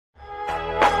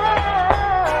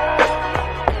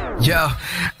Yo,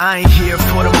 I ain't here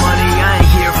for the money, I ain't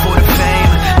here for the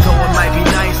fame. Though it might be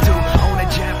nice to own a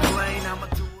jet plane, I'ma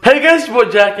do it. Hey guys, it's your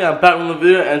boy Jacky, I'm back from the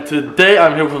video, and today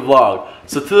I'm here with a vlog.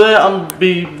 So today I'm gonna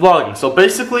be vlogging. So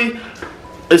basically,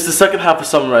 it's the second half of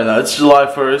summer right now. It's July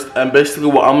 1st, and basically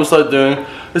what I'm gonna start doing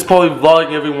is probably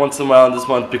vlogging every once in a while this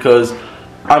month because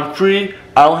I'm free.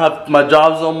 I don't have my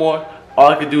jobs no more. All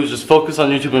I can do is just focus on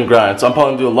YouTube and grind. So I'm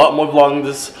probably gonna do a lot more vlogging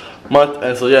this month,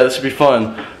 and so yeah, this should be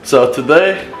fun. So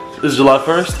today is July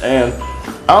 1st, and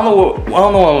I don't know what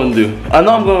I'm gonna do. I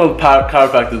know I'm going to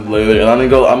chiropractor later, and I'm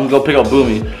gonna go pick up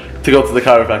Boomy to go to the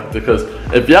chiropractor because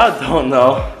if y'all don't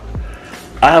know,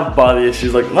 I have body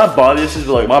issues. Like not body issues,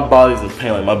 but like my body's in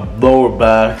pain, like my lower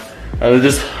back, and it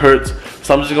just hurts.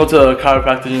 So I'm just gonna go to a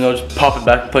chiropractor, you know, just pop it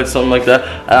back in place, something like that.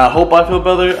 And I hope I feel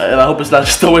better, and I hope it's not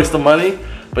just a waste of money.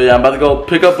 But yeah, I'm about to go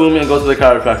pick up Boomy and go to the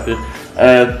chiropractor.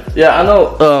 And yeah, I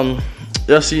know.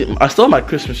 Yeah, see, I still have my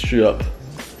Christmas tree up.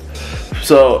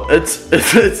 So it's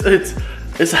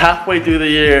halfway through the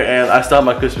year and I still have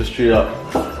my Christmas tree up.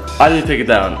 I need to take it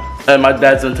down, and my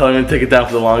dad's been telling me to take it down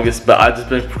for the longest, but I've just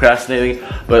been procrastinating.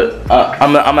 But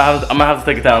I'm gonna have to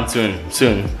take it down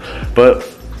soon. But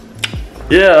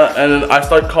yeah, and then I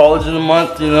start college in a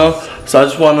month, you know. So I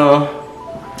just wanna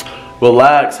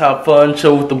relax, have fun,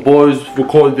 chill with the boys,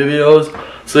 record videos.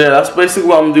 So yeah, that's basically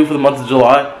what I'm gonna do for the month of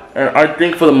July. And I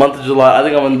think for the month of July, I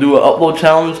think I'm gonna do an upload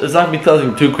challenge. It's not gonna be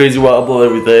something too crazy where I upload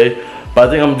every day, but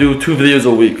I think I'm gonna do 2 videos a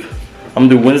week. I'm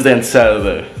gonna do Wednesday and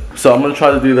Saturday. So I'm gonna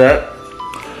try to do that.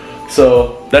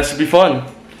 So that should be fun.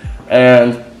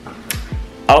 And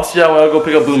I'll see y'all when I go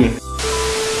pick up Boomy.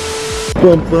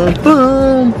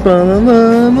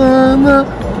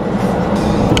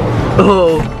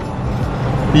 Oh,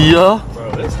 yeah.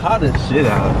 Bro, it's hot as shit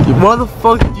out. Why the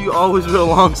fuck do you always wear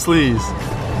long sleeves?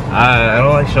 I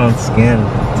don't like showing skin,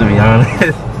 to be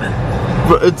honest.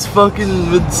 But it's fucking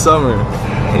midsummer.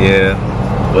 Yeah,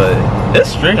 but it's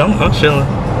straight. I'm chilling.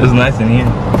 It's nice in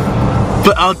here.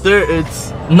 But out there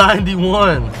it's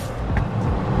 91.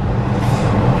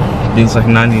 It's like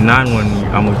 99 when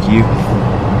I'm with you.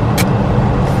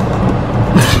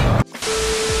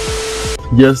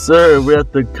 Yes, sir. We're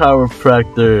at the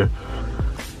chiropractor.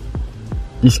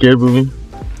 You scared, Boomy?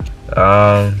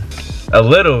 A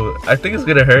little. I think it's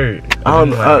gonna hurt.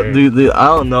 Dude, I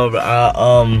don't know, but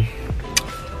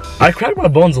I crack my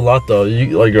bones a lot though.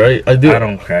 You like, right? I do. I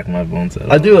don't crack my bones at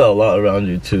all. I do it a lot around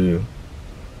you too.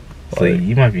 So like,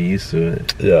 you might be used to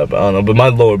it. Yeah, but I don't know. But my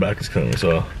lower back is killing me,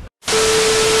 so.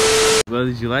 Well,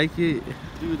 did you like it?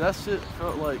 Dude, that shit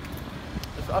felt like,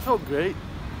 I felt great,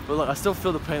 but like I still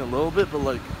feel the pain a little bit. But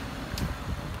like,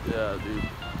 yeah, dude.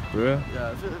 For real?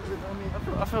 Yeah,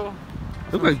 I feel.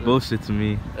 Looked like bullshit to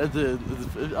me. It did.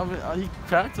 I mean, he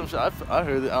cracked some shit. I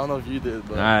heard it. I don't know if you did,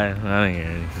 but I didn't hear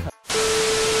anything.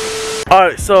 All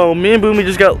right, so me and Boomy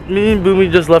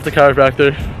just left the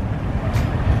chiropractor.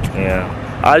 Yeah.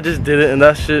 I just did it, and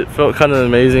that shit felt kind of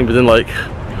amazing. But then, like,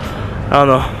 I don't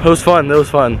know. It was fun. It was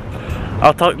fun.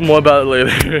 I'll talk more about it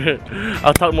later.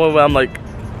 I'll talk more when I'm like,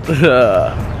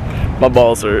 my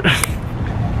balls hurt.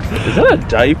 Is that a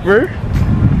diaper?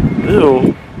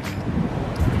 Ew.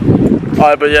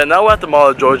 Alright, but yeah, now we're at the Mall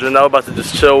of Georgia. Now we're about to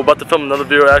just chill. We're about to film another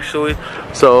video actually.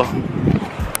 So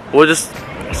we'll just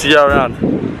see y'all around.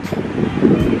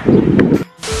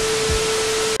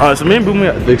 Alright, so me and Boomy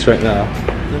at Dick's right now.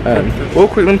 And real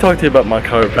quick, let me talk to you about my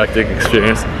chiropractic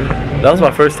experience. That was my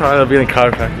first time of being a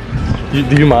chiropractor.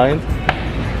 Do you mind?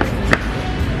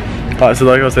 Alright, so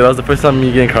like I was saying, that was the first time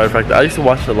me getting chiropractic. I used to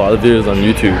watch a lot of videos on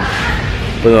YouTube,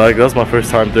 but like that was my first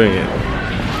time doing it.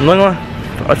 I'm not gonna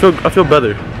lie, I feel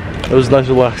better. It was nice,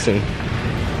 relaxing.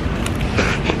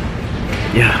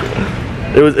 Yeah,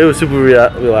 it was super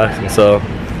relaxing. So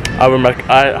I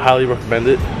highly recommend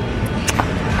it.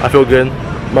 I feel good.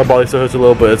 My body still hurts a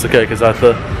little, but it's okay because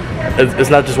it's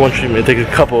not just one treatment. It takes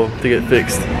a couple to get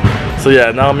fixed. So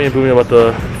yeah, now me and Boomy are about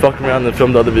to fuck around and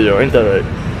film the other video. Ain't that right?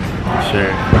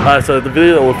 Sure. Alright, so the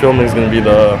video that we're filming is gonna be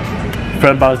the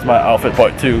friend buys my outfit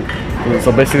part 2.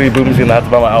 So basically, Boomy's gonna have to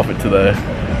buy my outfit today.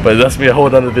 But that's gonna be a whole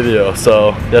other video,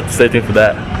 so you have to stay tuned for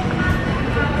that.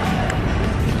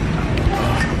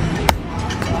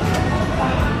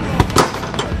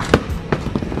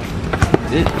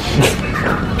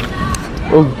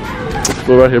 Oh,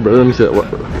 go right here, bro. Let me see it. What?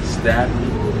 Stab me.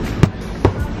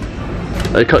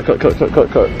 Hey, cut.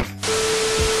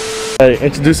 Hey,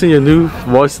 introducing your new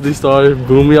varsity star,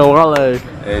 Boomy Awale.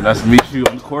 Hey, nice to meet you.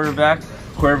 I'm the quarterback.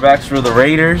 Quarterbacks for the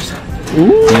Raiders.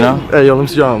 Ooh. You know? Hey, yo, let me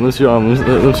see your arm. Let me see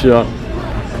your arm.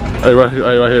 Hey, right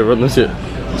here, bro. Let me see it.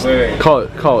 Wait.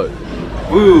 Call it.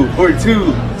 Woo,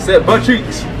 42. Set butt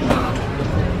cheeks.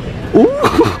 Ooh.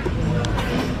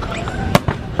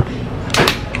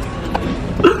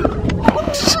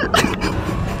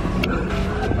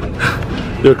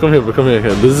 Yo, come here, bro. Come here.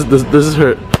 This is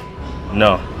hurt.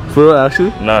 No. For real,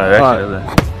 actually? No, actually.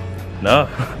 No.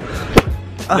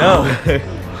 No.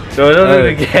 Don't do it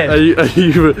again.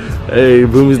 Hey,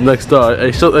 Boomy's next star.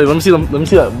 Hey, let me see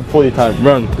that before you time.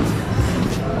 Run.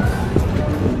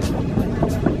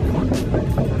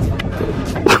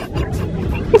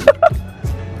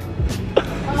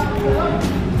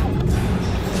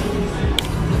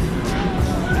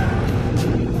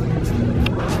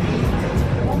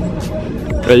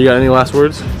 Hey, you got any last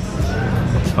words?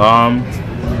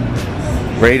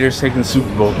 Raiders taking the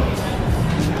Super Bowl.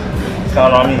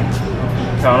 Count on me.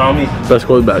 Count on me. Best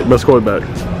quarterback. Best quarterback.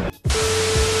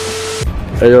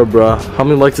 Hey, yo, bro. How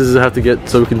many likes does it have to get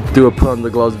so we can do a put on the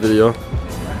gloves video?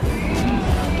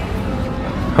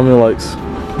 How many likes?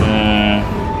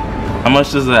 How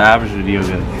much does the average video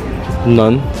get?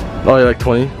 None. Oh, yeah, like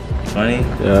 20. 20?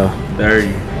 Yeah.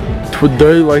 30.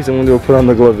 30 likes and we're gonna put on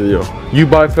the glove video. You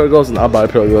buy a pair of gloves and I buy a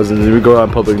pair of gloves and then we go out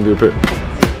in public and do a pair.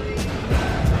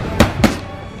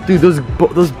 Dude, those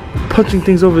punching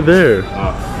things over there.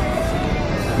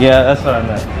 Yeah, that's what I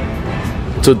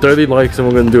meant. So 30 likes and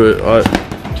we're gonna do it. Alright.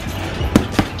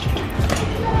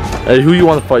 Hey, who you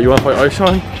wanna fight? You wanna fight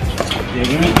Aishan? Yeah,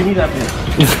 give me that pen.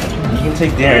 You can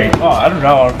take Darren. Oh, I don't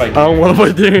know. I want to fight Darren. I don't wanna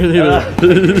fight Darren either.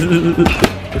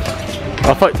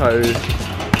 I'll fight Tyree.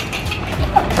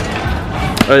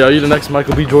 Hey, are you the next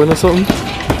Michael B. Jordan or something?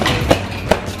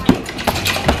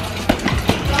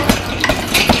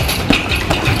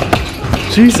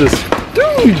 Jesus,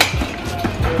 dude!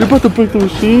 You're about to break the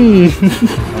machine.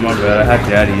 Oh my bad, I have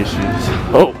daddy issues.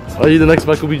 Oh, are you the next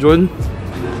Michael B. Jordan?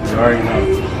 You already know.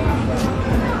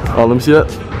 Oh, let me see that.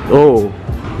 Oh,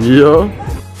 yeah.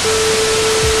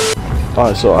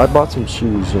 Alright, so I bought some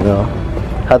shoes, you know.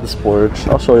 Had the splurge.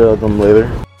 I'll show you them later.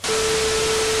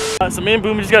 Alright, so me and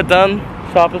Boom just got done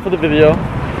shopping for the video.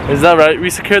 Is that right? We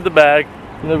secured the bag.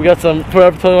 You know, we got some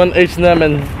Forever 21 H&M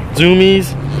and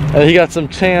Zoomies. And he got some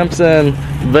Champs and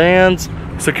Vans.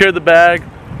 Secured the bag.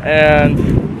 And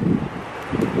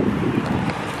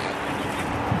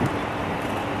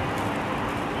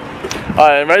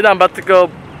alright, right now I'm about to go.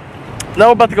 Now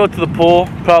we're about to go to the pool.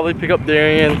 Probably pick up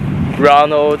Darian,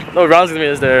 Ronald. No, Ronald's gonna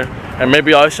meet us there. And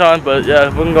maybe Aishan. But yeah,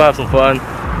 we're gonna go have some fun.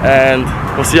 And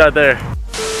we'll see you out there.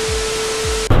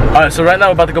 Alright, so right now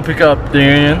we're about to go pick up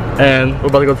Darian. And we're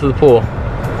about to go to the pool.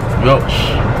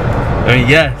 Yosh. I mean,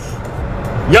 yes.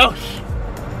 Yosh.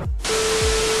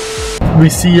 We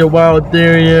see a wild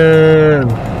Darian.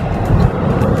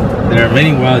 There are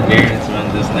many wild Darians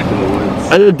around this neck of the woods.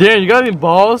 Hey, Darian, you got any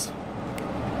balls?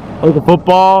 Like a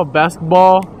football,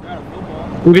 basketball? I got a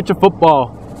football. Go get your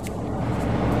football.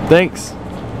 Thanks.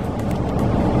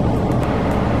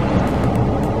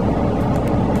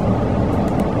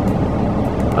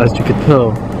 As you can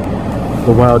tell,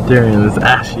 the wild Darian is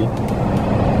ashy.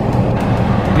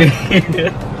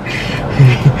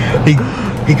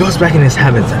 he goes back in his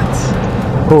habitats.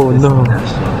 Oh no.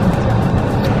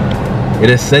 It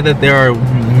is said that there are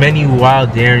many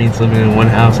wild Darians living in one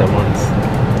house at once.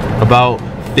 About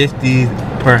 50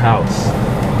 per house.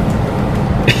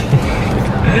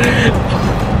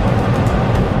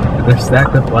 They're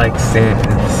stacked up like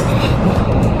sands.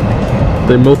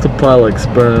 They multiply like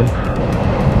sperm.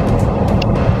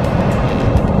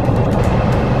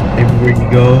 Everywhere you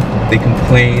go, they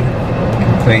complain.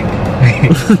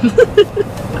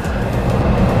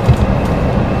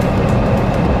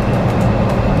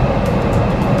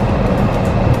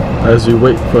 As you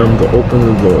wait for him to open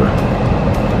the door.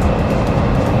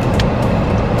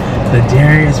 The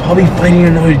Darien is probably fighting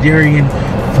another Darien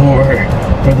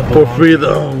for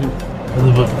freedom.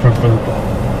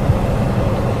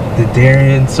 The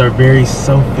Darians are very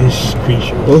selfish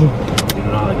creatures. Oh. They do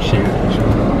not like sharing.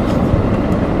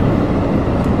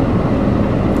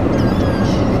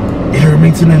 It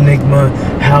remains an enigma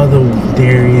how the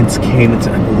Darians came into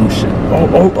evolution.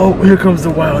 Oh, here comes the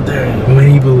wild Darian.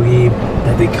 Many believe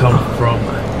that they come from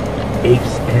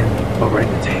apes and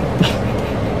orangutan.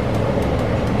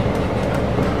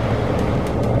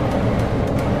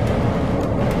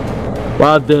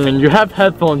 Wow, Darian, you have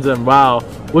headphones in. Wow.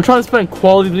 We're trying to spend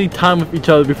quality time with each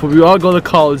other before we all go to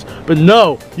college. But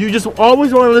no, you just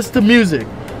always want to listen to music.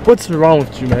 What's wrong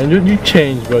with you, man? You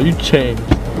changed, bro. You changed.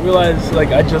 You realize, like,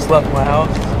 I just left my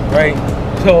house, right?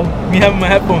 So, me having my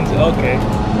headphones, okay.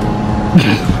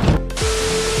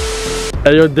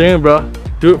 Hey, yo, Darian, bro.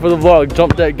 Do it for the vlog.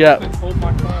 Jump that gap. Hold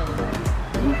my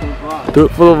phone. Do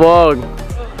it for the vlog.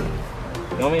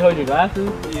 You want me to hold your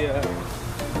glasses? Yeah.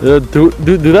 Yeah,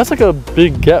 dude, that's like a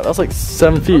big gap. That's like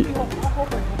 7 feet.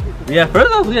 Yeah,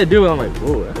 first I was gonna do it, I'm like,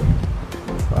 whoa.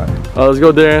 Alright, let's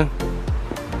go, Darian.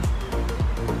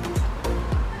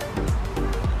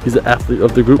 He's the athlete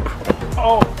of the group.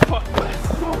 Oh, fuck.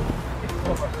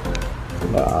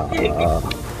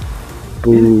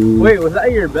 Wait, was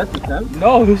that your best attempt?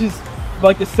 No, this is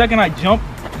like the second I jumped,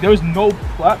 there was no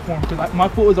platform because my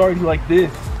foot was already like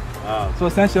this. Wow. So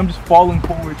essentially, I'm just falling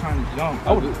forward trying to jump.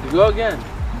 I would Go again.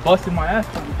 busted my ass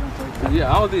trying to jump like that.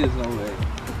 Yeah, I don't think there's no way.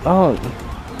 Oh,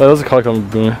 that was a car coming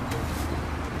booming.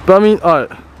 But I mean, alright.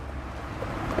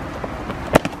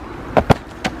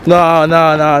 No.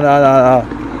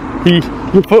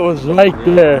 Your foot was right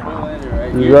there.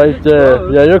 Right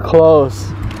there. Yeah, you're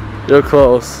close. You're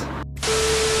close.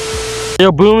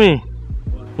 Yo, Boomy.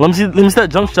 Let me see that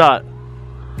jump shot.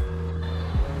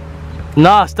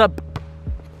 Nah, stop.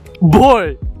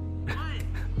 Boy.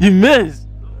 You missed.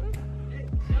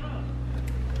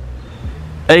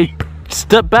 Hey,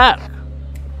 step back.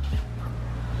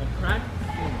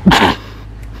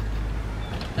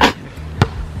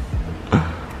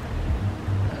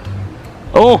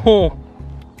 Oh.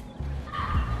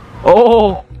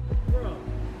 Oh.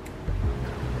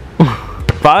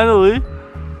 Finally.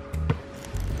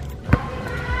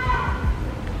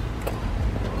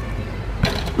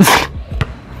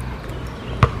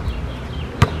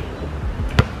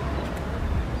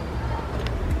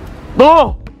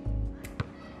 Oh.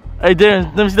 Hey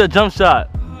Darren, let me see that jump shot.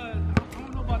 I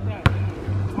don't know about that. I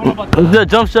don't know about Let me see that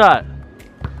jump shot.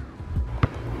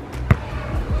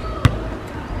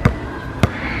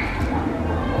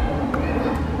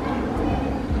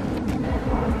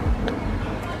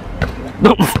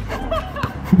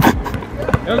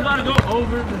 It was about to go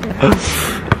over.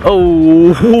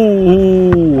 Oh.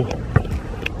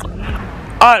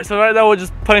 Alright, so right now we're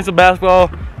just playing some basketball.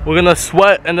 We're gonna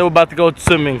sweat and then we're about to go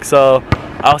swimming. So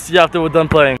I'll see you after we're done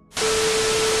playing.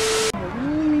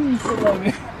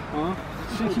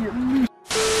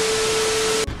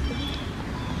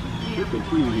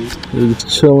 We're just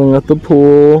chilling at the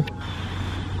pool.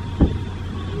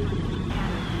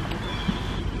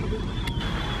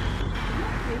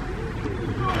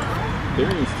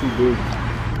 Darren's too big.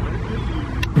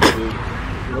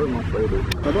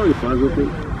 I've already flies with it.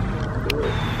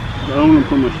 I don't want to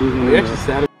put my shoes on. We actually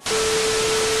sat.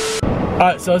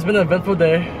 Alright, so it's been an eventful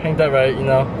day, ain't that right, you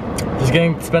know? Just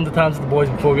getting to spend the time with the boys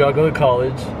before we all go to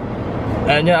college.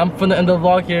 And yeah, I'm from the end of the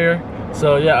vlog here.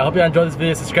 So yeah, I hope you enjoyed this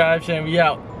video. Subscribe, share, and we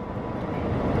out.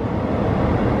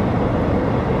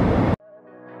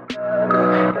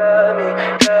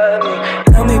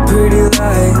 Tell me pretty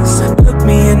lies, look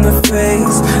me in the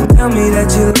face. Tell me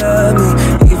that you love me.